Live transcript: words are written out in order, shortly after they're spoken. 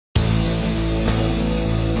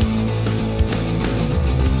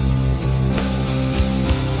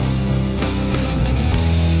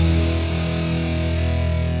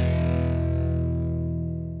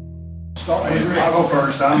I'll go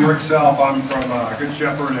first. I'm Rick Self. I'm from Good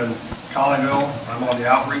Shepherd in Colleyville. I'm on the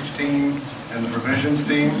outreach team and the provisions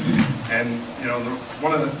team. And you know,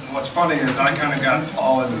 what's funny is I kind of got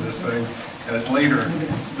Paul into this thing as leader.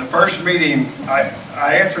 The first meeting, I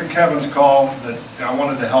answered Kevin's call that I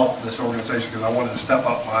wanted to help this organization because I wanted to step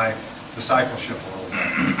up my discipleship a little bit.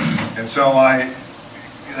 And so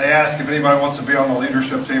they asked if anybody wants to be on the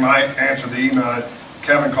leadership team. I answered the email.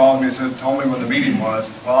 Kevin called me and said, told me when the meeting was.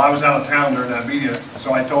 Well, I was out of town during that meeting,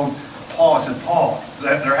 so I told Paul, I said, Paul,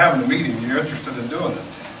 they're having a meeting. You're interested in doing this?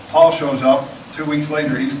 Paul shows up. 2 weeks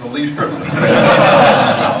later, he's the leader.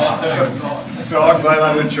 So I'm glad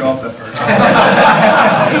I didn't show up that first.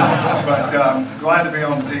 But glad to be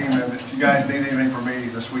on the team. And if you guys need anything from me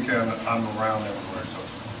this weekend, I'm around everywhere. So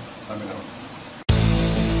let me know.